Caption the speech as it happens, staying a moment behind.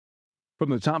From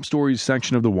the top stories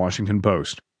section of the Washington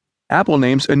Post. Apple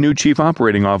names a new chief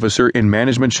operating officer in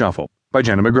management shuffle by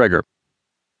Jena McGregor.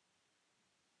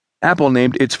 Apple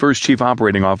named its first chief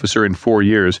operating officer in 4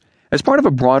 years as part of a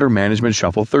broader management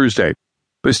shuffle Thursday,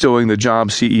 bestowing the job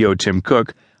CEO Tim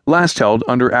Cook last held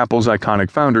under Apple's iconic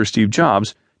founder Steve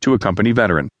Jobs to a company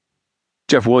veteran.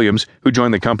 Jeff Williams, who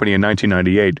joined the company in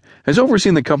 1998, has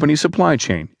overseen the company's supply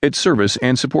chain, its service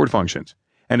and support functions,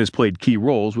 and has played key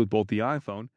roles with both the iPhone